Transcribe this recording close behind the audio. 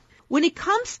When it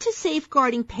comes to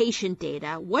safeguarding patient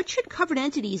data, what should covered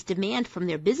entities demand from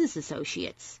their business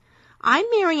associates? I'm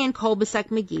Marianne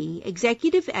Kolbasuk-McGee,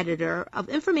 Executive Editor of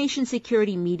Information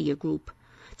Security Media Group.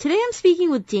 Today I'm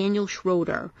speaking with Daniel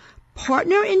Schroeder,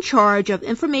 Partner in charge of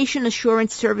Information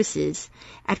Assurance Services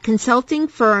at consulting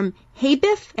firm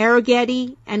Habeef,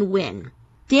 Arrighetti & Winn.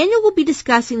 Daniel will be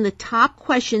discussing the top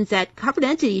questions that covered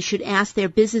entities should ask their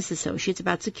business associates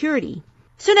about security.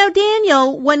 So now,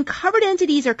 Daniel, when covered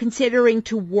entities are considering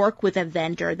to work with a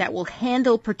vendor that will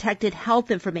handle protected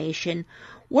health information,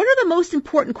 what are the most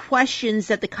important questions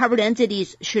that the covered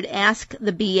entities should ask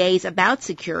the BAs about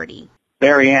security?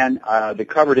 Marianne, the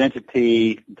covered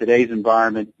entity in today's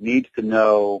environment needs to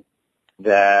know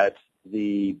that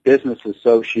the business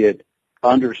associate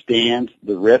understands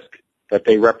the risk that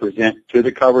they represent to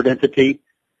the covered entity,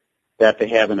 that they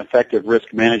have an effective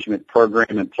risk management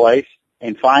program in place,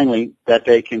 and finally, that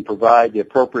they can provide the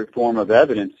appropriate form of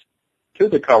evidence to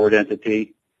the covered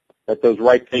entity that those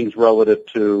right things relative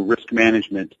to risk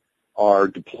management are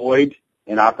deployed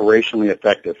and operationally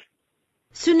effective.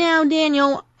 So now,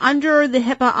 Daniel, under the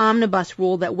HIPAA Omnibus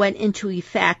rule that went into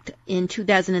effect in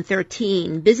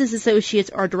 2013, business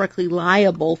associates are directly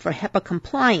liable for HIPAA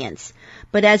compliance.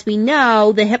 But as we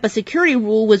know, the HIPAA security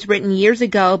rule was written years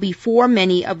ago before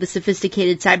many of the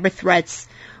sophisticated cyber threats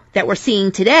that we're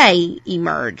seeing today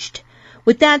emerged.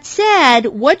 With that said,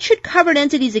 what should covered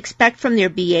entities expect from their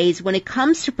BAs when it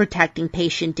comes to protecting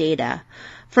patient data?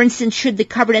 For instance, should the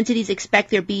covered entities expect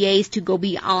their BAs to go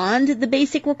beyond the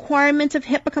basic requirements of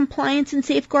HIPAA compliance in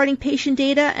safeguarding patient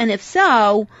data? And if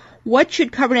so, what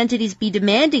should covered entities be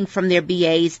demanding from their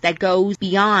BAs that goes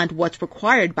beyond what's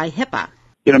required by HIPAA?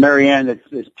 You know, Marianne,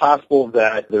 it's possible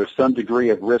that there's some degree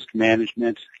of risk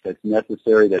management that's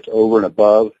necessary that's over and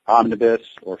above Omnibus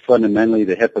or fundamentally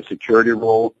the HIPAA security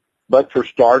rule. But for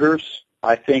starters,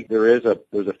 I think there's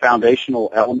a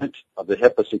foundational element of the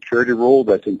HIPAA security rule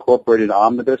that's incorporated in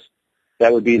Omnibus.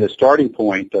 That would be the starting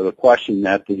point of a question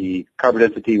that the covered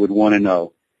entity would want to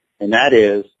know. And that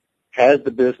is, has the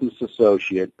business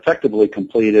associate effectively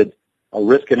completed a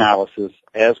risk analysis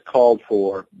as called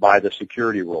for by the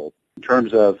security rule? In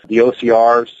terms of the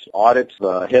OCRs, audits,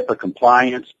 HIPAA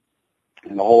compliance,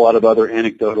 and a whole lot of other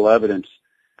anecdotal evidence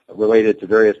related to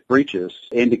various breaches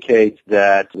indicates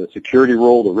that the security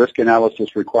rule, the risk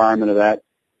analysis requirement of that,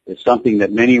 is something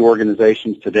that many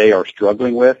organizations today are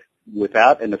struggling with.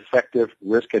 Without an effective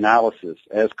risk analysis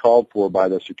as called for by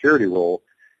the security rule,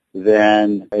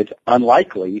 then it's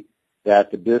unlikely that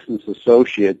the business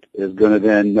associate is going to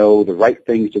then know the right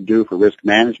things to do for risk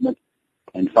management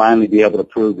and finally be able to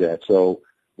prove that. So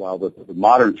while the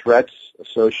modern threats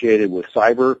associated with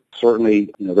cyber,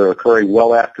 certainly, they're occurring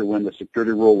well after when the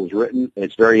security rule was written.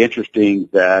 It's very interesting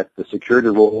that the security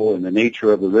rule and the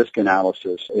nature of the risk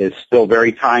analysis is still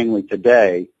very timely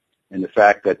today, and the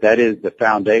fact that that is the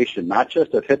foundation, not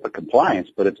just of HIPAA compliance,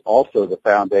 but it's also the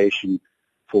foundation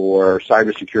for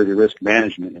cybersecurity risk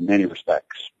management in many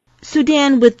respects. So,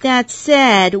 Dan, with that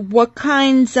said, what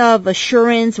kinds of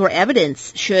assurance or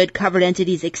evidence should covered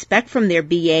entities expect from their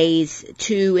BAs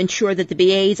to ensure that the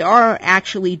BAs are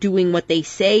actually doing what they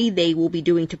say they will be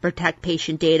doing to protect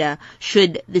patient data?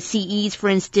 Should the CEs, for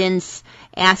instance,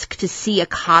 ask to see a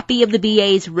copy of the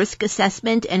BA's risk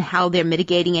assessment and how they're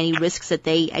mitigating any risks that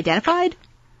they identified?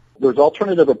 There's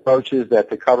alternative approaches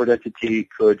that the covered entity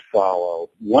could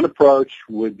follow. One approach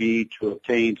would be to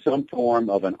obtain some form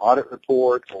of an audit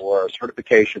report or a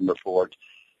certification report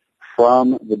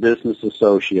from the business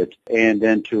associate, and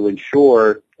then to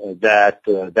ensure that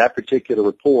that particular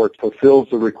report fulfills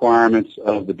the requirements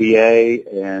of the BA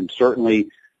and certainly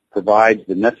provides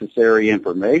the necessary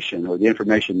information or the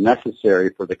information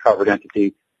necessary for the covered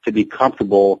entity to be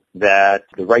comfortable that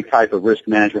the right type of risk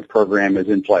management program is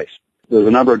in place. There's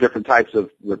a number of different types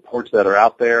of reports that are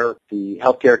out there. The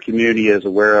healthcare community is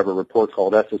aware of a report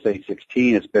called SSA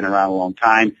 16. It's been around a long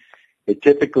time. It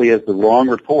typically is the wrong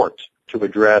report to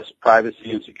address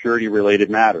privacy and security related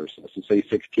matters. SSA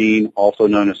 16, also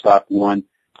known as SOC 1,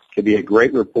 can be a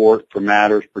great report for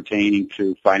matters pertaining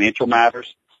to financial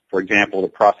matters, for example, the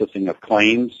processing of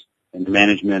claims and the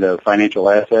management of financial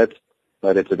assets,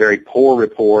 but it's a very poor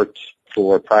report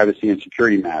for privacy and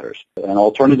security matters. An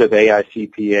alternative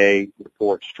AICPA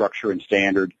report structure and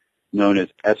standard known as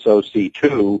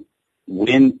SOC2,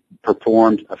 when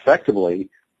performed effectively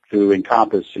to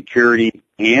encompass security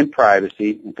and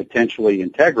privacy and potentially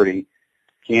integrity,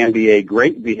 can be a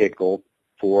great vehicle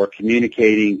for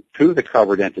communicating to the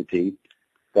covered entity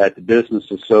that the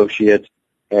business associate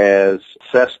has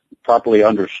assessed, properly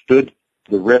understood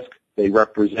the risk they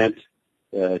represent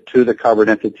to the covered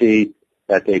entity,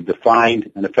 that they've defined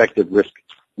an effective risk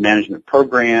management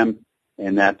program,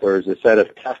 and that there's a set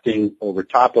of testing over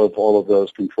top of all of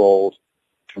those controls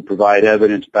to provide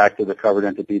evidence back to the covered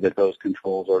entity that those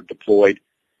controls are deployed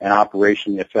and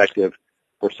operationally effective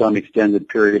for some extended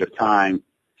period of time,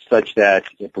 such that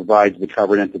it provides the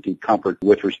covered entity comfort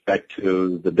with respect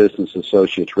to the business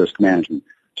associate's risk management.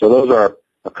 So those are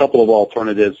a couple of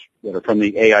alternatives that are from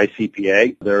the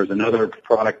AICPA. There's another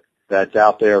product that's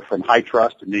out there from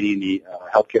HITRUST. Many in the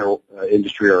healthcare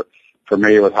industry are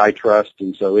familiar with HITRUST,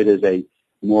 and so it is a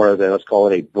more of a, let's call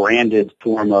it a branded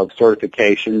form of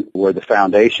certification, where the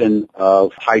foundation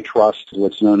of HITRUST is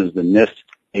what's known as the NIST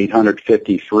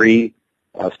 853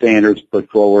 standards put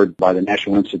forward by the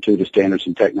National Institute of Standards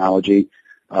and Technology,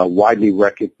 widely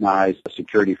recognized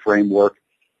security framework,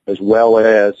 as well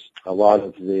as a lot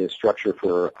of the structure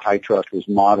for HITRUST was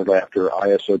modeled after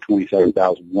ISO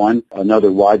 27001,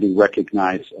 another widely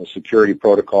recognized security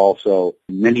protocol. So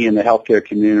many in the healthcare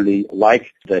community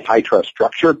like the HITRUST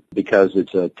structure because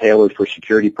it's tailored for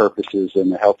security purposes in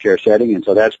the healthcare setting, and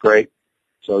so that's great.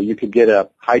 So you could get a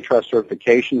HITRUST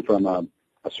certification from a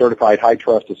certified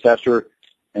HITRUST assessor.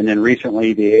 And then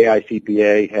recently, the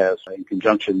AICPA has, in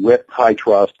conjunction with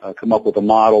HITRUST, come up with a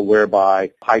model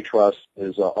whereby HITRUST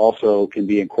is also can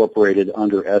be incorporated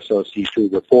under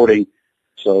SOC2 reporting,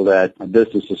 so that a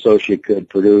business associate could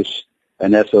produce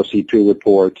an SOC2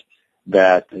 report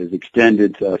that is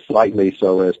extended slightly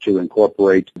so as to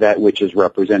incorporate that which is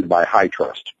represented by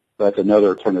HITRUST. That's another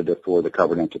alternative for the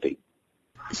covered entity.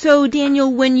 So,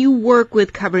 Daniel, when you work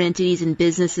with covered entities and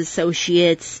business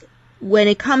associates, when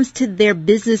it comes to their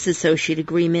business associate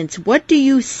agreements, what do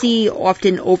you see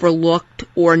often overlooked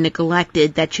or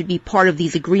neglected that should be part of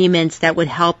these agreements that would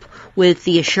help with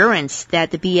the assurance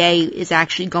that the BA is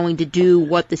actually going to do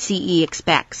what the CE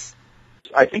expects?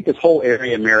 I think this whole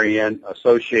area, Marianne,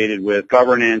 associated with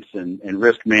governance and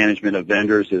risk management of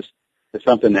vendors is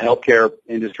something the healthcare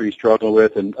industry struggle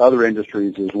with and other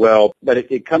industries as well. But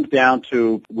it comes down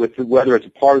to whether it's a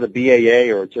part of the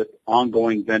BAA or it's just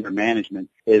ongoing vendor management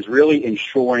is really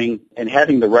ensuring and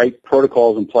having the right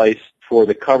protocols in place for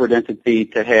the covered entity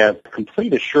to have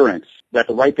complete assurance that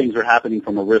the right things are happening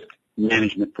from a risk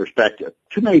management perspective.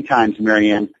 Too many times,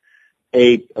 Marianne,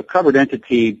 a covered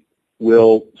entity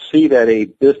will see that a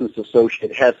business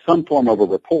associate has some form of a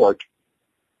report,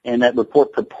 and that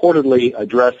report purportedly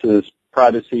addresses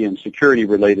privacy and security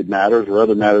related matters or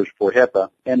other matters for HIPAA,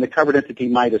 and the covered entity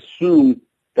might assume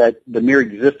that the mere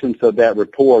existence of that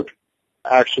report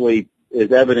actually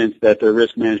is evidence that their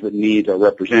risk management needs are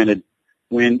represented,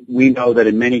 when we know that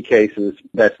in many cases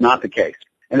that's not the case.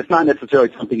 And it's not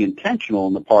necessarily something intentional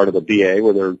on the part of the BA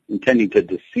where they're intending to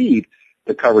deceive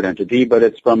the covered entity, but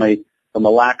it's from a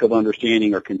lack of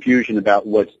understanding or confusion about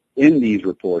what's in these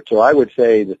reports. So I would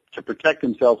say that to protect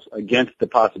themselves against the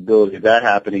possibility of that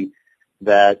happening,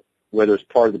 that whether it's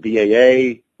part of the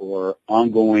BAA or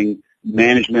ongoing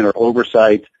management or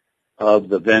oversight of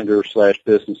the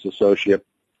vendor/business associate,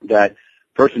 that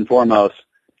first and foremost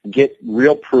get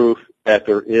real proof that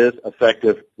there is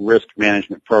effective risk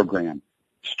management program,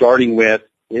 starting with,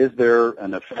 is there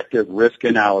an effective risk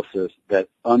analysis that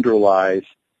underlies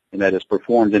and that is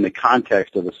performed in the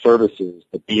context of the services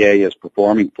the BA is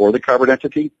performing for the covered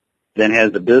entity? Then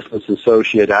as the business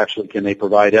associate, actually can they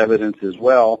provide evidence as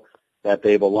well that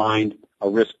they've aligned a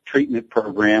risk treatment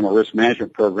program or risk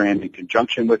management program in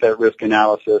conjunction with that risk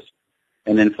analysis?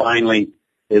 And then finally,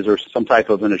 is there some type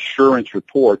of an assurance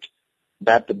report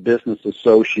that the business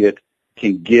associate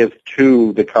can give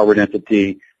to the covered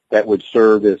entity that would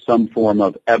serve as some form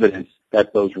of evidence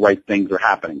that those right things are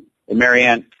happening? And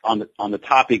Marianne, on the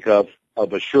topic of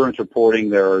assurance reporting,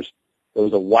 there's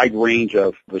a wide range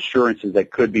of assurances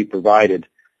that could be provided,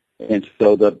 and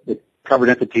so the covered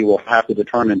entity will have to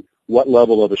determine what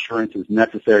level of assurance is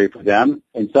necessary for them.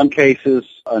 In some cases,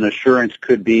 an assurance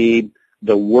could be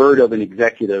the word of an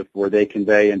executive where they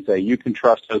convey and say, you can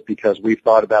trust us because we've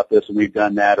thought about this and we've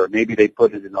done that, or maybe they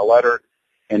put it in a letter,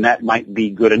 and that might be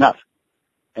good enough.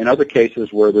 In other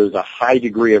cases where there's a high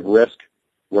degree of risk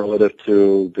relative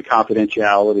to the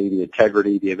confidentiality, the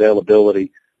integrity, the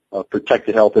availability of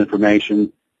protected health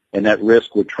information, and that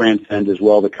risk would transcend as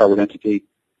well the covered entity,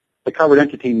 the covered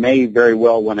entity may very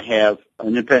well want to have an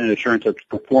independent assurance that's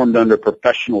performed under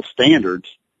professional standards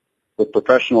with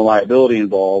professional liability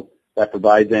involved that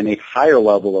provides them a higher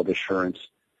level of assurance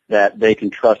that they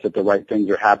can trust that the right things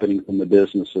are happening from the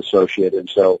business associate. And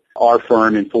so our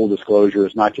firm, in full disclosure,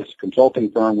 is not just a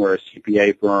consulting firm. We're a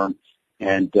CPA firm,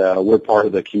 and we're part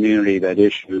of the community that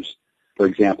issues, for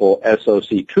example,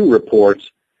 SOC2 reports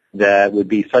that would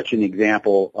be such an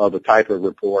example of a type of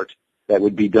report that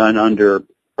would be done under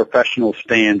professional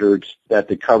standards that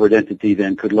the covered entity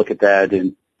then could look at that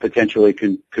and potentially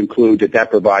conclude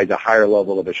that provides a higher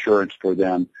level of assurance for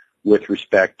them with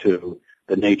respect to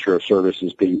the nature of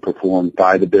services being performed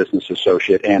by the business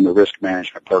associate and the risk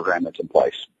management program that's in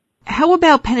place. How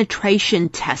about penetration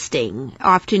testing?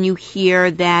 Often you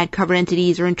hear that covered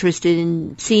entities are interested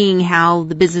in seeing how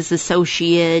the business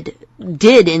associate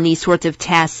did in these sorts of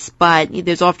tests, but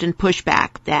there's often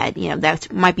pushback that,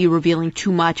 that might be revealing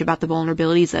too much about the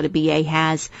vulnerabilities that a BA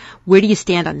has. Where do you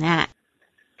stand on that?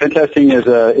 Pen testing is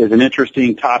an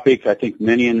interesting topic. I think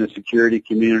many in the security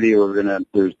community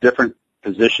there's different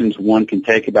positions one can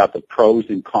take about the pros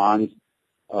and cons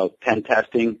of pen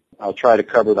testing. I'll try to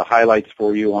cover the highlights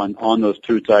for you on those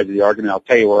two sides of the argument. I'll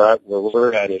tell you where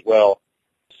we're at as well.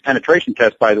 Penetration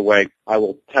test, by the way, I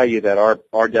will tell you that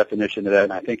our definition of that,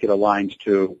 and I think it aligns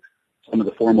to some of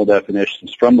the formal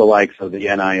definitions from the likes of the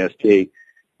NIST,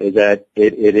 is that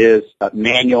it is a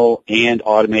manual and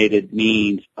automated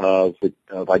means of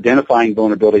identifying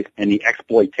vulnerabilities and the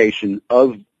exploitation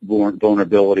of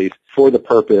vulnerabilities for the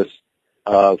purpose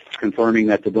of confirming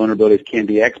that the vulnerabilities can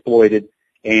be exploited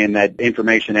and that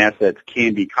information assets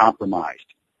can be compromised.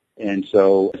 And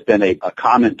so it's been a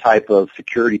common type of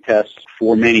security test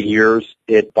for many years.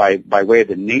 By way of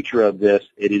the nature of this,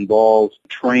 it involves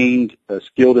trained,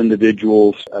 skilled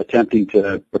individuals attempting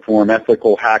to perform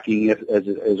ethical hacking, as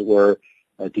it were,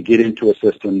 to get into a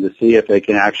system to see if they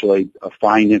can actually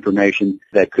find information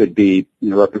that could be,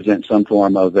 represent some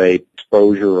form of a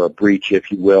exposure or a breach,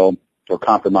 if you will, or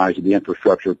compromise of the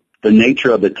infrastructure. The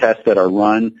nature of the tests that are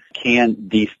run can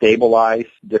destabilize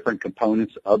different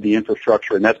components of the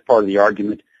infrastructure, and that's part of the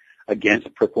argument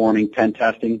against performing pen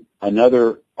testing.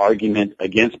 Another argument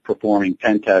against performing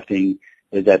pen testing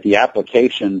is that the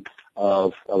application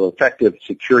of effective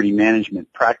security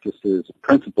management practices,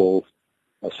 principles,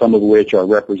 some of which are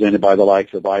represented by the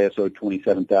likes of ISO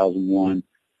 27001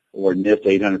 or NIST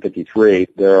 853.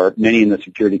 There are many in the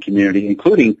security community,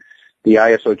 including the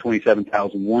ISO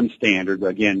 27001 standard,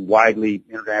 again, widely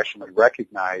internationally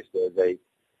recognized as a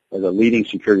leading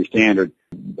security standard.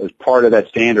 As part of that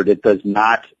standard, it does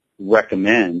not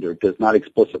recommend or does not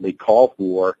explicitly call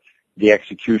for the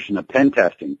execution of pen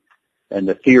testing. And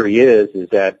the theory is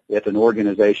that if an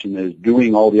organization is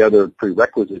doing all the other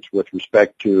prerequisites with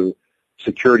respect to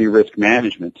security risk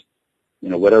management,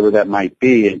 whatever that might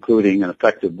be, including an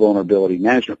effective vulnerability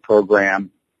management program,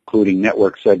 including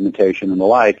network segmentation and the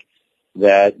like,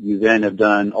 that you then have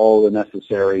done all the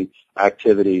necessary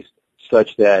activities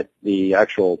such that the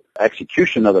actual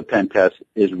execution of a pen test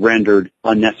is rendered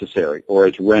unnecessary or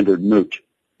it's rendered moot.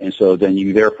 And so then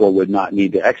you therefore would not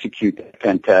need to execute the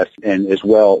pen test and as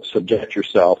well subject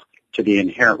yourself to the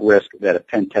inherent risk that a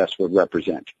pen test would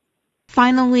represent.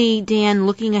 Finally, Dan,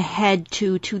 looking ahead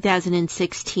to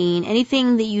 2016,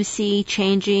 anything that you see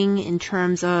changing in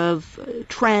terms of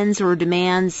trends or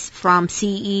demands from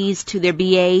CEs to their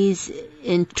BAs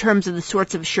in terms of the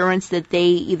sorts of assurance that they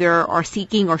either are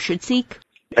seeking or should seek?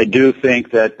 I do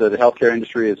think that the healthcare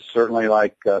industry is certainly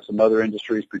like some other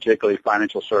industries, particularly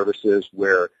financial services,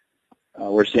 where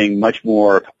we're seeing much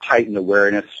more heightened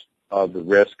awareness of the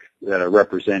risk that are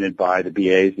represented by the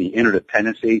BAs, the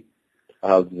interdependency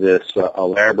of this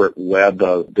elaborate web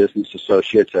of business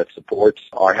associates that supports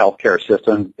our healthcare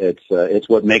system. It's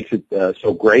what makes it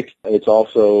so great. It's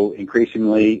also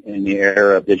increasingly in the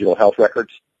era of digital health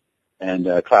records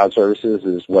and cloud services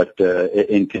is what,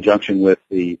 in conjunction with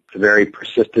the very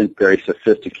persistent, very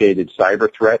sophisticated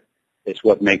cyber threat, it's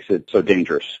what makes it so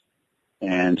dangerous.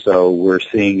 And so we're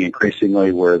seeing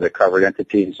increasingly where the covered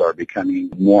entities are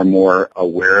becoming more and more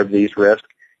aware of these risks,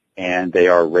 and they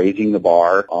are raising the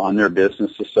bar on their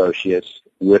business associates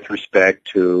with respect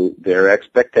to their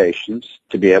expectations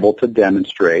to be able to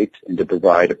demonstrate and to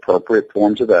provide appropriate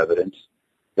forms of evidence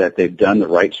that they've done the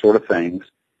right sort of things,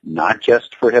 not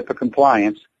just for HIPAA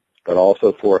compliance, but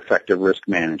also for effective risk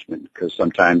management, because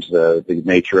sometimes the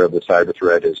nature of the cyber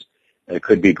threat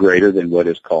could be greater than what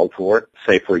is called for,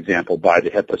 say, for example, by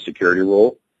the HIPAA security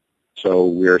rule. So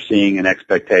we're seeing an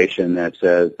expectation that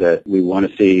says that we want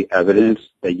to see evidence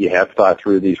that you have thought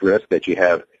through these risks, that you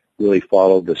have really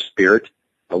followed the spirit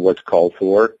of what's called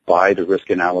for by the risk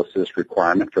analysis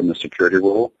requirement from the security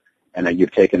rule, and that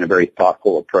you've taken a very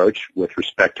thoughtful approach with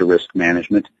respect to risk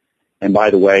management. And by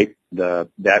the way,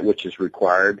 that which is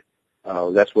required,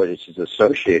 that's what is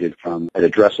associated from an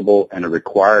addressable and a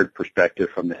required perspective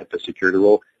from the HIPAA security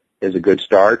rule is a good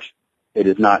start. It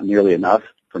is not nearly enough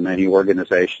for many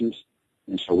organizations.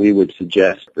 And so we would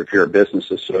suggest if you're a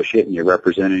business associate and you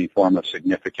represent any form of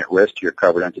significant risk to your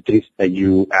covered entities, that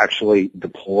you actually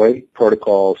deploy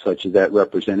protocols such as that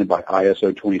represented by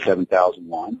ISO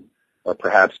 27001 or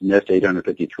perhaps NIST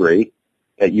 853,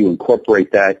 that you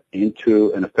incorporate that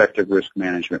into an effective risk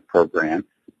management program,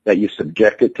 that you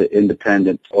subject it to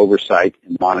independent oversight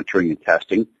and monitoring and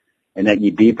testing, and that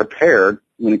you be prepared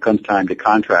when it comes time to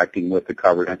contracting with the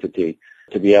covered entity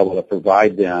to be able to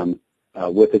provide them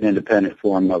with an independent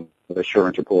form of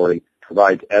assurance reporting,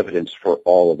 provides evidence for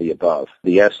all of the above.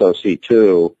 The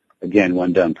SOC2, again,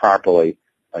 when done properly,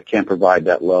 can provide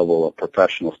that level of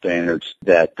professional standards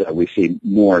that we see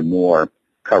more and more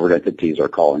covered entities are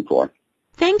calling for.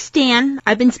 Thanks, Dan.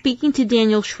 I've been speaking to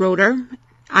Daniel Schroeder.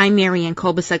 I'm Marianne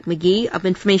Kolbasuk-McGee of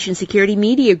Information Security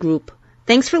Media Group.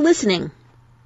 Thanks for listening.